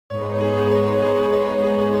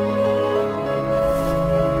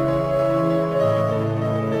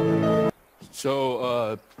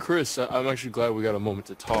Chris, I'm actually glad we got a moment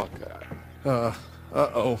to talk.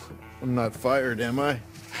 Uh-oh. I'm not fired, am I?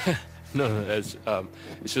 No, it's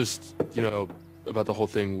just, you know, about the whole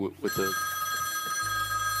thing with the...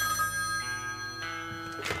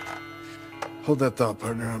 Hold that thought,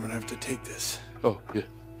 partner. I'm gonna have to take this. Oh, yeah.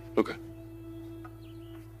 Okay.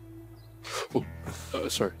 Oh,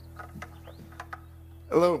 sorry.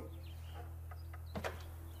 Hello.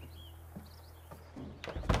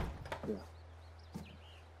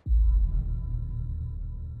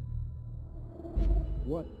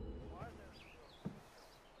 What?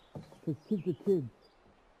 Because kids are kids.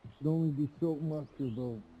 Should only be so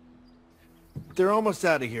muscular. They're almost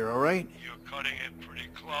out of here, all right? You're cutting it pretty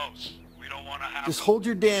close. We don't want to have... Just hold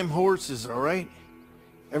your damn horses, all right?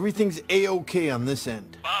 Everything's A-okay on this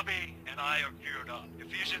end. Bobby and I are geared up.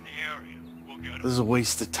 If he's in the area, we'll get him. This is a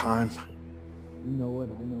waste of time. You know it,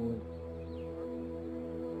 I know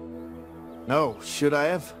it. No, should I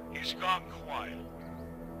have? He's gone quiet.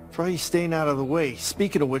 Probably staying out of the way.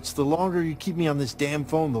 Speaking of which, the longer you keep me on this damn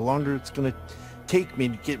phone, the longer it's gonna take me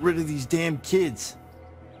to get rid of these damn kids.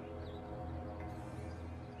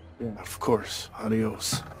 Yeah. Of course.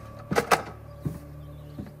 Adios.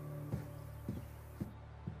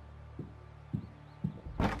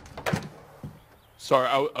 Sorry,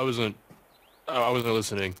 I wasn't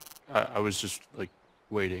listening. I was just, like,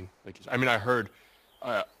 waiting. Like, I mean, I heard...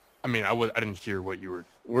 I didn't hear what you were...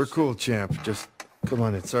 We're cool, champ. Just... Come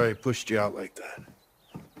on, it's sorry I pushed you out like that.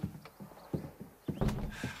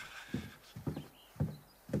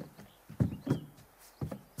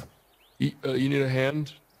 You need a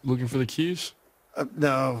hand looking for the keys?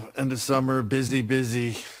 No, end of summer, busy,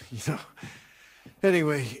 you know.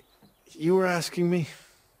 Anyway, you were asking me?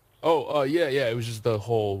 Oh, yeah, it was just the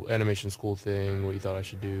whole animation school thing, what you thought I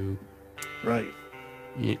should do. Right.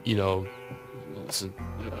 You know,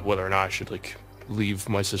 whether or not I should, like, leave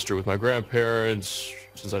my sister with my grandparents,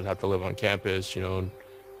 since I'd have to live on campus, you know, and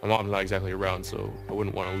my mom's not exactly around, so I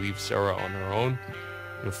wouldn't want to leave Sarah on her own.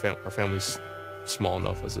 You know, our family's small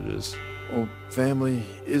enough as it is. Well, family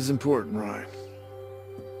is important, Ryan.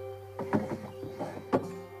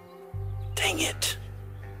 Dang it.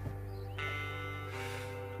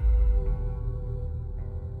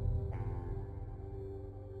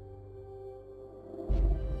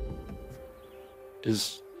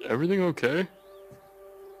 Is everything okay?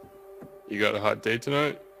 You got a hot date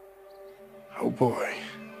tonight? Oh boy.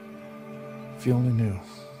 If you only knew.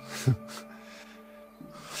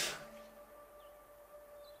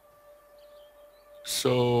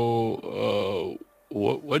 So,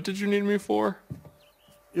 what did you need me for?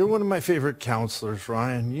 You're one of my favorite counselors,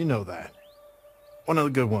 Ryan. You know that. One of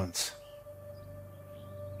the good ones.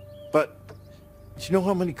 But, do you know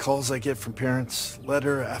how many calls I get from parents,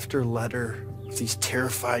 letter after letter, of these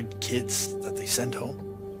terrified kids that they send home?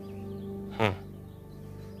 Huh.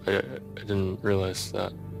 I didn't realize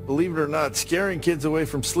that. Believe it or not, scaring kids away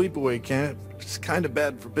from sleepaway camp is kind of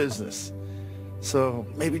bad for business. So,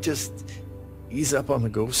 maybe just ease up on the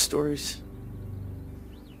ghost stories?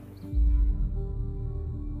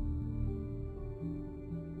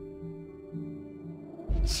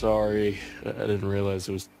 Sorry, I didn't realize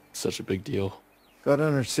it was such a big deal. Gotta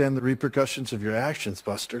understand the repercussions of your actions,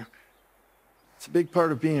 Buster. It's a big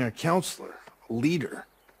part of being a counselor, a leader.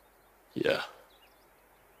 Yeah.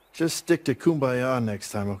 Just stick to Kumbaya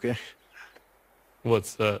next time, okay?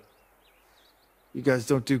 What's that? You guys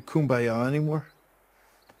don't do Kumbaya anymore?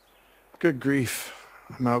 Good grief.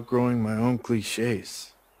 I'm outgrowing my own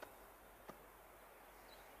cliches.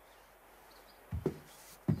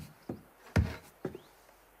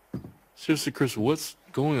 Seriously, Chris, what's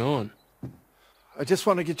going on? I just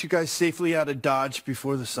want to get you guys safely out of Dodge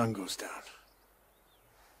before the sun goes down.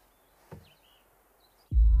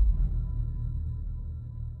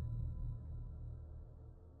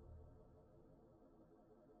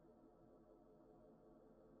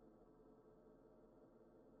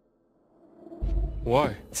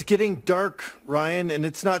 Why? It's getting dark, Ryan, and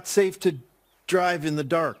it's not safe to drive in the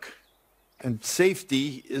dark. And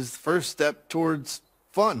safety is the first step towards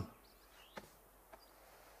fun.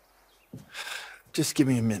 Just give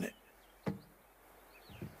me a minute.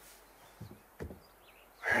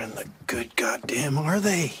 Where in the good goddamn are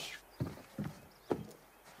they?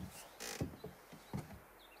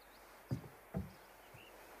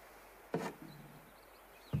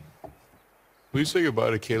 Will you say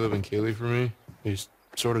goodbye to Caleb and Kaylee for me? They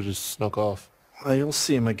sort of just snuck off. Well, you'll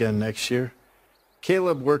see him again next year.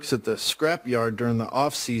 Caleb works at the scrapyard during the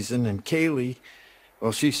off-season, and Kaylee,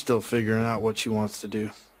 well, she's still figuring out what she wants to do.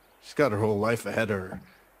 She's got her whole life ahead of her.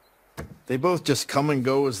 They both just come and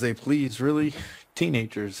go as they please, really.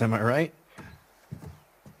 Teenagers, am I right?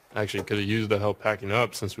 Actually, could have used the help packing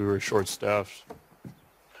up since we were short-staffed.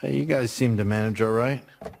 Hey, you guys seem to manage all right.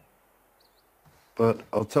 But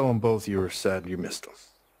I'll tell them both you were sad you missed them.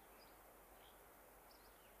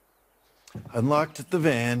 Unlocked the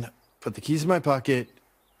van, put the keys in my pocket,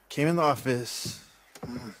 came in the office.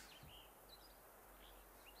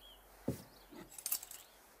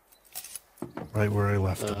 Right where I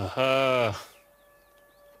left them.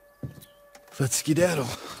 Let's skedaddle.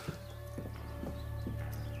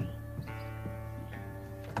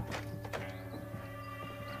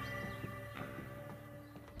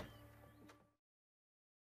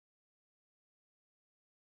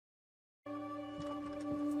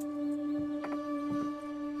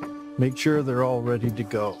 Make sure they're all ready to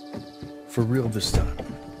go. For real this time.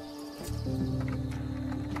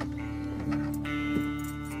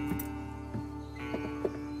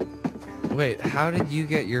 Wait, how did you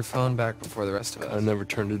get your phone back before the rest of us? I never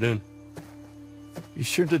turned it in. You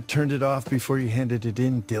should have turned it off before you handed it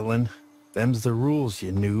in, Dylan. Them's the rules,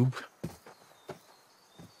 you noob.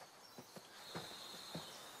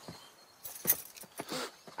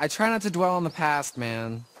 I try not to dwell on the past,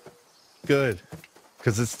 man. Good.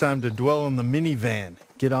 Because it's time to dwell on the minivan.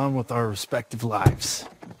 Get on with our respective lives.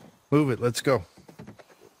 Move it, let's go.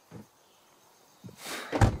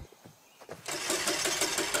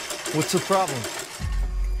 What's the problem?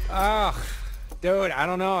 Ugh, dude, I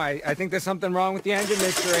don't know. I think there's something wrong with the engine,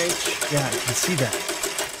 Mr. H. Yeah, I can see that.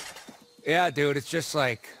 Yeah, dude, it's just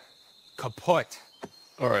like kaput.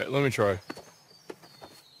 All right, let me try.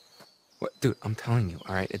 What, dude, I'm telling you,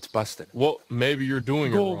 all right, it's busted. Well, maybe you're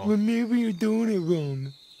doing it wrong. Maybe you're doing it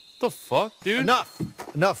wrong. The fuck, dude? Enough!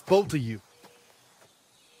 Enough, both of you.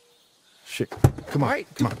 Shit, come on, All right,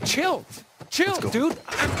 come dude, on. chill, go. dude.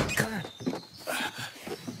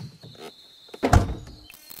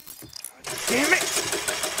 Damn it!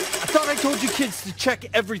 I thought I told you kids to check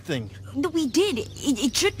everything. No, we did.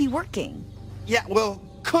 It should be working. Yeah, well,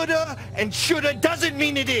 coulda and shoulda doesn't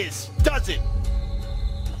mean it is, does it?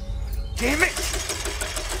 Damn it!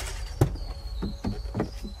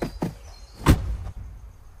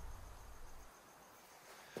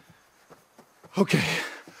 Okay.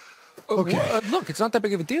 Okay. Look, it's not that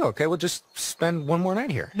big of a deal, okay? We'll just spend one more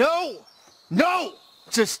night here. No! No!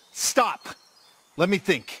 Just stop. Let me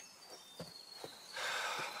think.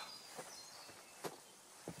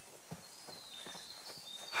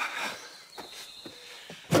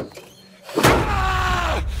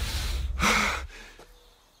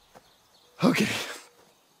 Okay.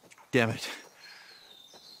 Damn it.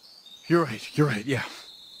 You're right, yeah.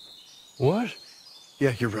 What?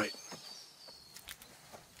 Yeah, you're right.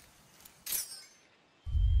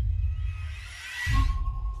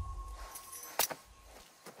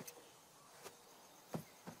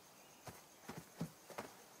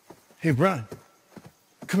 Hey, Brian.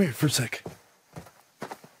 Come here for a sec.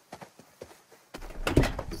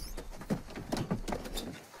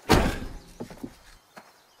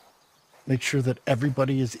 Make sure that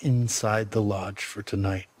everybody is inside the lodge for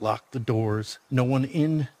tonight. Lock the doors. No one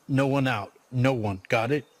in, no one out. No one.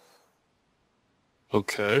 Got it?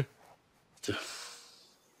 Okay.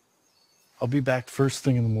 I'll be back first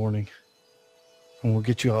thing in the morning. And we'll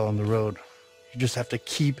get you all on the road. You just have to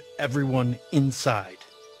keep everyone inside.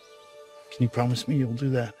 Can you promise me you'll do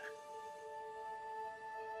that?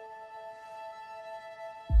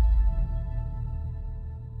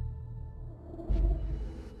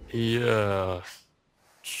 Yeah.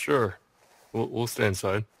 Sure. We'll stay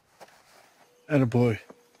inside. Attaboy.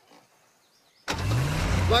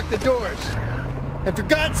 Lock the doors. And for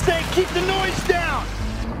God's sake, keep the noise down!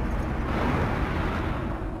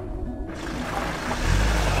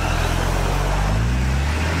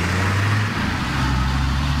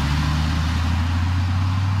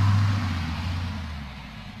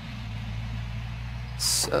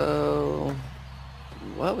 So,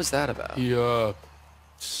 what was that about? He,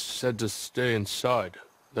 said to stay inside,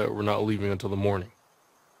 that we're not leaving until the morning.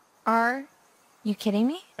 Are you kidding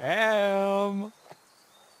me? Am.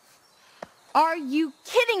 Are you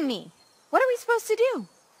kidding me? What are we supposed to do?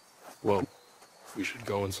 Well, we should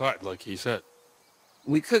go inside, like he said.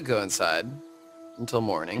 We could go inside until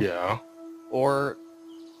morning. Yeah. Or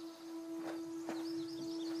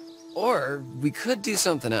we could do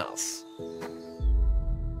something else.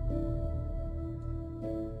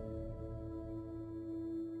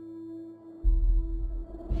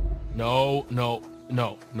 No.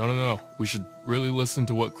 We should really listen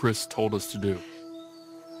to what Chris told us to do.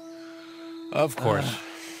 Of course.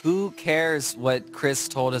 Who cares what Chris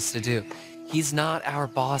told us to do? He's not our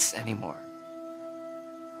boss anymore.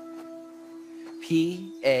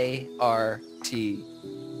 P-A-R-T.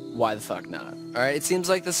 why the fuck not? Alright, it seems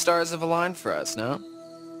like the stars have aligned for us, no?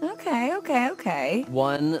 Okay.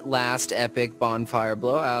 One last epic bonfire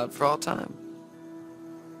blowout for all time.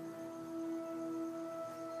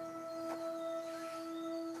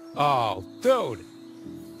 Oh, dude.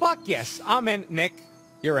 Fuck yes, I'm in. Nick,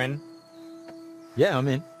 you're in. Yeah, I'm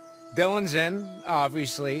in. Dylan's in,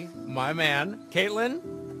 obviously. My man. Caitlin?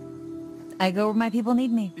 I go where my people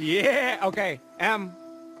need me. Yeah, okay.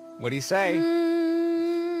 What do you say?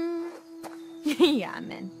 Yeah,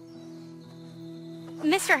 I'm in.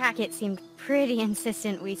 Mr. Hackett seemed pretty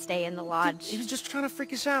insistent we stay in the lodge. He was just trying to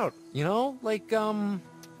freak us out, you know? Like one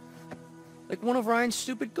of Ryan's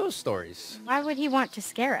stupid ghost stories. Why would he want to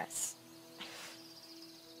scare us?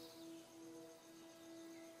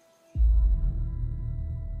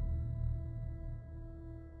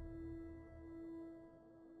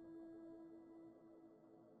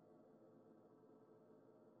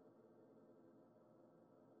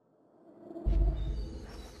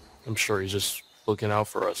 I'm sure he's just looking out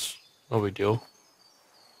for us. No big deal.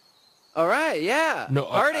 Alright, yeah. No,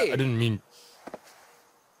 Party. I didn't mean...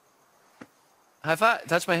 High five.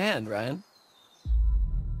 Touch my hand, Ryan.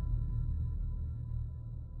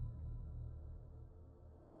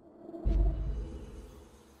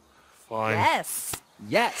 Fine. Yes.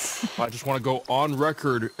 Yes. I just want to go on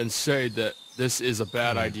record and say that this is a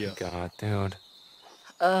bad idea. God, dude.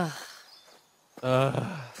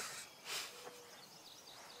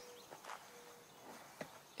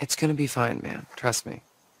 It's gonna be fine, man. Trust me.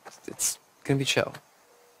 It's gonna be chill.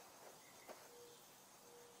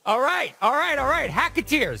 All right.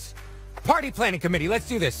 Hacketeers. Party planning committee. Let's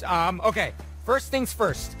do this. Okay. First things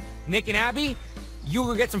first. Nick and Abby, you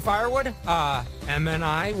go get some firewood. Emma and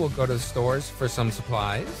I will go to the stores for some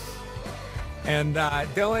supplies. And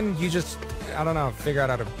Dylan, you just, I don't know, figure out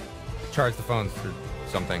how to charge the phones or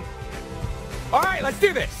something. All right, let's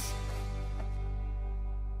do this.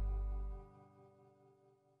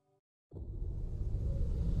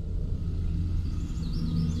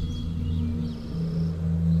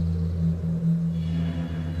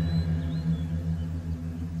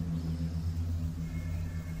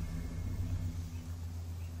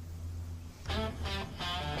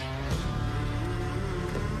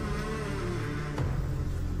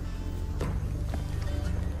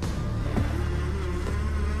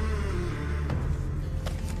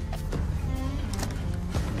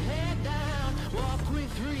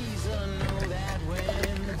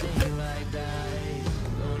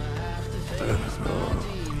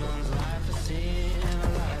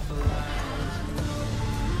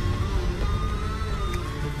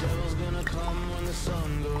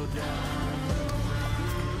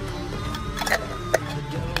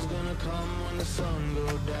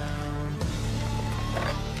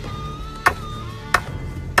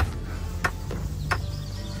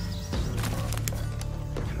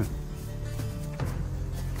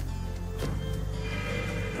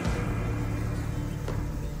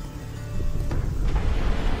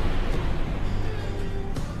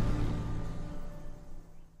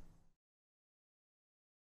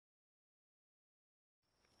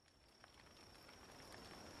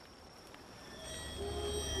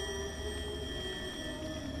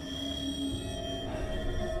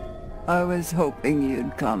 I was hoping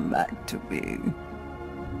you'd come back to me.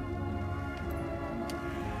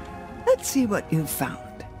 Let's see what you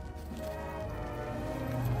found.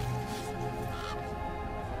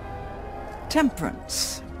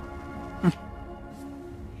 Temperance.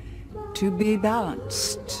 To be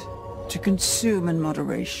balanced, to consume in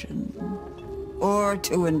moderation, or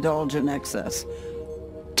to indulge in excess.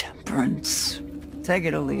 Temperance. Take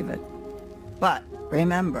it or leave it. But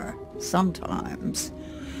remember, sometimes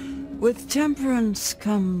with temperance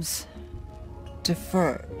comes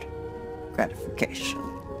deferred gratification.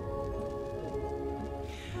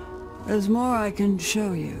 There's more I can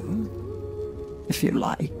show you, if you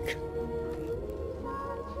like.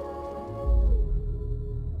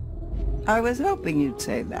 I was hoping you'd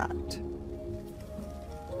say that.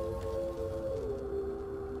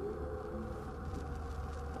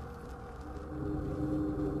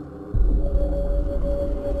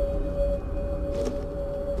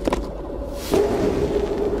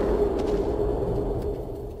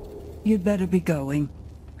 You'd better be going.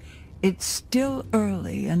 It's still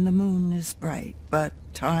early and the moon is bright, but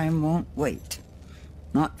time won't wait.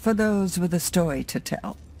 Not for those with a story to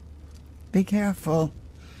tell. Be careful.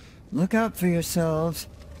 Look out for yourselves.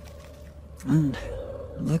 And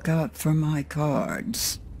look out for my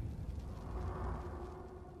cards.